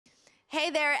Hey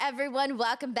there, everyone.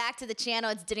 Welcome back to the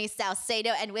channel. It's Denise Salcedo,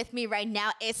 and with me right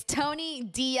now is Tony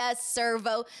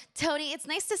Diaz-Cervo. Tony, it's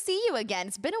nice to see you again.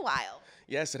 It's been a while.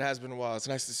 Yes, it has been a while. It's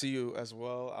nice to see you as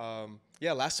well.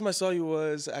 Yeah, last time I saw you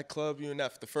was at Club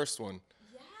UNF, the first one.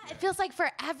 It feels like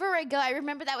forever ago. I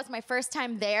remember that was my first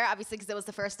time there, obviously because it was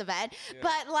the first event. Yeah.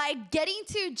 But like getting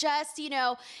to just,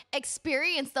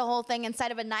 experience the whole thing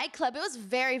inside of a nightclub, it was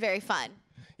very, very fun.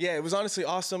 Yeah, it was honestly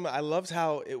awesome. I loved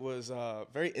how it was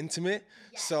very intimate,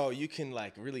 yes. So you can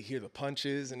like really hear the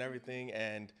punches and everything.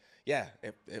 And yeah,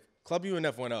 Club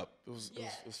UNF went up. It was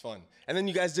fun. And then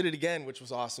you guys did it again, which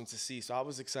was awesome to see. So I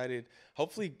was excited.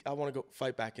 Hopefully, I want to go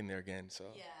fight back in there again. So.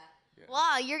 Yeah.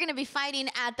 Well, you're going to be fighting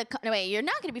at the you're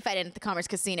not going to be fighting at the Commerce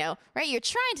Casino, right? You're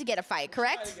trying to get a fight,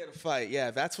 correct? Trying to get a fight,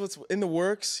 yeah. That's what's in the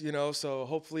works, So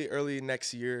hopefully early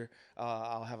next year,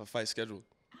 I'll have a fight scheduled.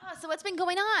 Oh, so what's been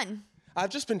going on? I've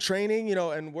just been training,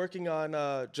 and working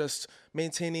on just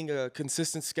maintaining a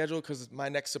consistent schedule because my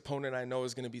next opponent I know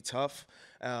is going to be tough.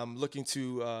 Looking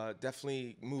to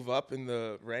definitely move up in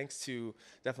the ranks to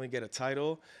definitely get a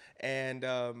title. And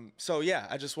so, yeah,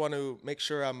 I just want to make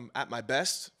sure I'm at my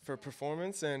best for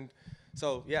performance. And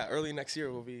so, yeah, early next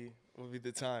year will be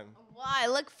the time. Well, I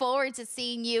look forward to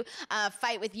seeing you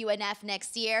fight with UNF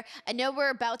next year. I know we're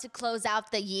about to close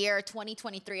out the year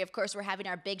 2023. Of course, we're having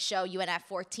our big show, UNF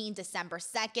 14, December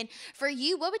 2nd. For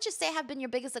you, what would you say have been your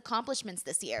biggest accomplishments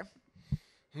this year?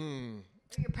 Or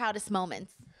your proudest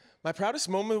moments? My proudest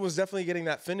moment was definitely getting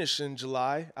that finish in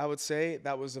July, I would say.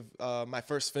 That was my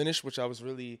first finish, which I was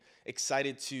really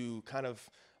excited to kind of,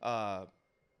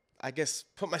 I guess,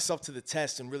 put myself to the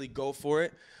test and really go for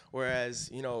it. Whereas,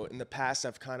 in the past,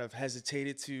 I've kind of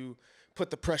hesitated to put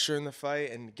the pressure in the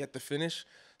fight and get the finish.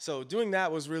 So doing that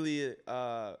was really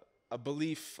a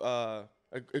belief,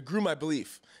 it grew my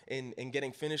belief in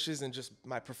getting finishes and just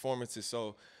my performances.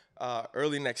 So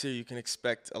early next year, you can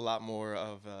expect a lot more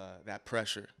of that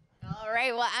pressure. All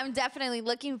right, well, I'm definitely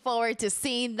looking forward to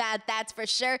seeing that, that's for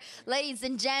sure. Ladies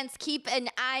and gents, keep an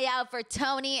eye out for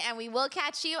Tony, and we will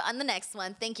catch you on the next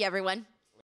one. Thank you, everyone.